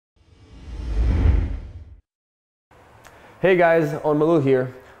Hey guys, Malu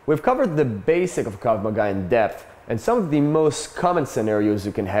here. We've covered the basic of Krav Maga in depth and some of the most common scenarios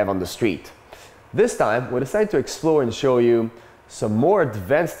you can have on the street. This time, we decided to explore and show you some more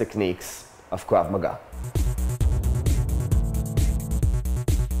advanced techniques of Krav Maga.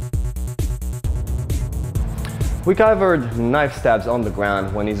 We covered knife stabs on the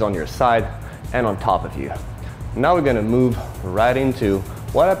ground when he's on your side and on top of you. Now we're gonna move right into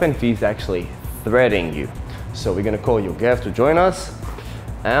what happens if he's actually threatening you. So we're gonna call Yogev to join us,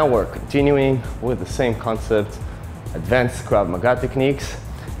 and we're continuing with the same concept, advanced Krav Maga techniques.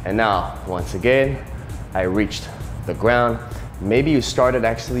 And now, once again, I reached the ground. Maybe you started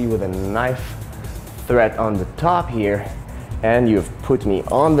actually with a knife threat on the top here, and you've put me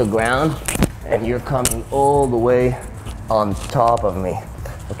on the ground, and you're coming all the way on top of me.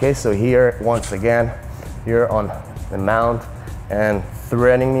 Okay, so here, once again, you're on the mount and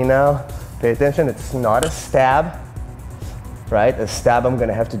threatening me now. Pay attention, it's not a stab, right? A stab, I'm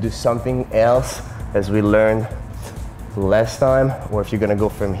gonna have to do something else, as we learned last time. Or if you're gonna go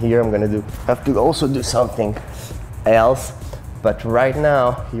from here, I'm gonna have to also do something else. But right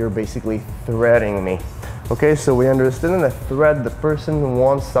now, you're basically threatening me. Okay, so we understand that threat, the person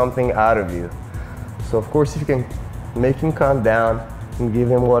wants something out of you. So of course, if you can make him calm down and give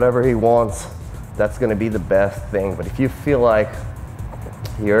him whatever he wants, that's gonna be the best thing. But if you feel like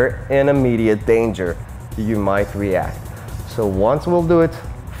you're in immediate danger, you might react. So once we'll do it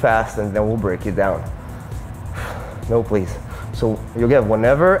fast and then we'll break it down. No, please. So you'll get,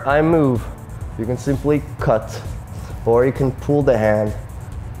 whenever I move, you can simply cut, or you can pull the hand,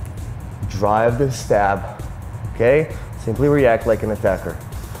 drive the stab, okay? Simply react like an attacker.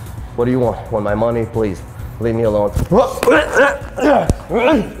 What do you want? Want my money? Please, leave me alone.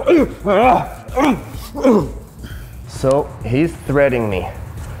 So he's threatening me.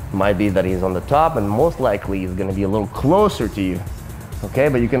 Might be that he's on the top, and most likely he's gonna be a little closer to you, okay?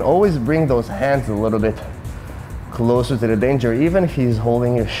 But you can always bring those hands a little bit closer to the danger, even if he's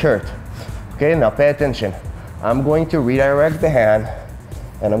holding your shirt. Okay, now pay attention. I'm going to redirect the hand,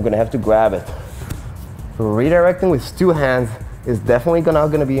 and I'm gonna have to grab it. Redirecting with two hands is definitely not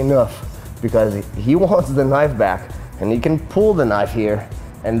gonna be enough, because he wants the knife back, and he can pull the knife here,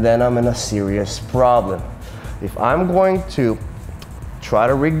 and then I'm in a serious problem. If I'm going to try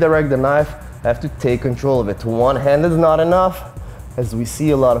to redirect the knife, I have to take control of it. One hand is not enough, as we see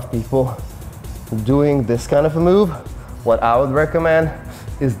a lot of people doing this kind of a move. What I would recommend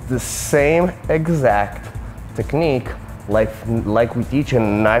is the same exact technique like we teach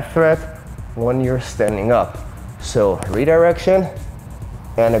in knife threat when you're standing up. So redirection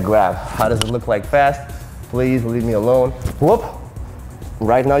and a grab. How does it look like fast? Please leave me alone. Whoop.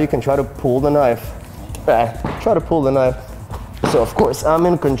 Right now you can try to pull the knife. Try to pull the knife. So of course I'm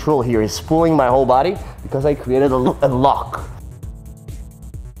in control here. He's pulling my whole body because I created a lock.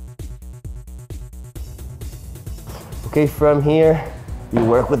 Okay, from here, you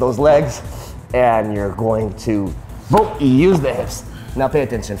work with those legs and you're going to use the hips. Now pay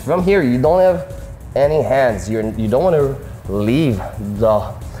attention. From here, you don't have any hands. You don't want to leave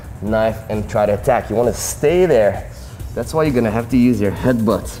the knife and try to attack. You want to stay there. That's why you're going to have to use your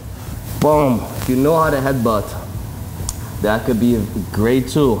headbutt. Boom. If you know how to headbutt, that could be a great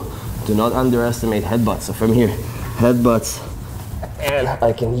tool. Do not underestimate headbutts. So from here, headbutts. And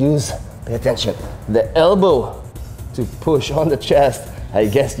I can use, pay attention, the elbow to push on the chest. I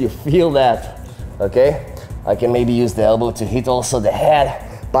guess you feel that, okay? I can maybe use the elbow to hit also the head,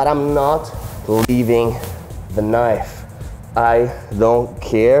 but I'm not leaving the knife. I don't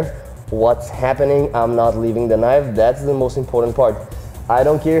care what's happening, I'm not leaving the knife. That's the most important part. I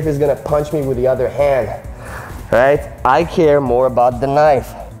don't care if he's gonna punch me with the other hand, right? I care more about the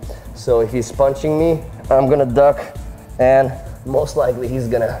knife. So if he's punching me, I'm gonna duck, and most likely he's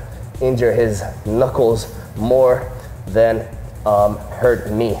gonna injure his knuckles more than hurt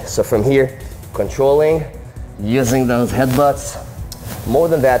me. So from here, controlling, using those headbutts. More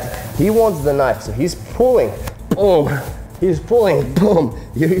than that, he wants the knife, so he's pulling, boom. He's pulling, boom.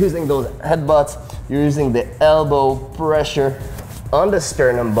 You're using those headbutts, you're using the elbow pressure on the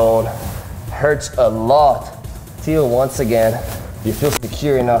sternum bone. Hurts a lot till once again, you feel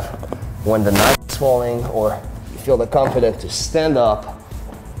secure enough when the knife is falling, or you feel the confidence to stand up.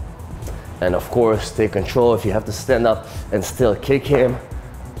 And of course, take control. If you have to stand up and still kick him,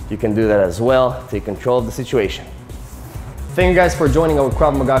 you can do that as well. Take control of the situation. Thank you guys for joining our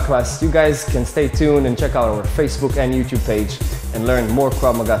Krav Maga class. You guys can stay tuned and check out our Facebook and YouTube page and learn more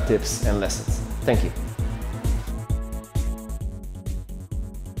Krav Maga tips and lessons. Thank you.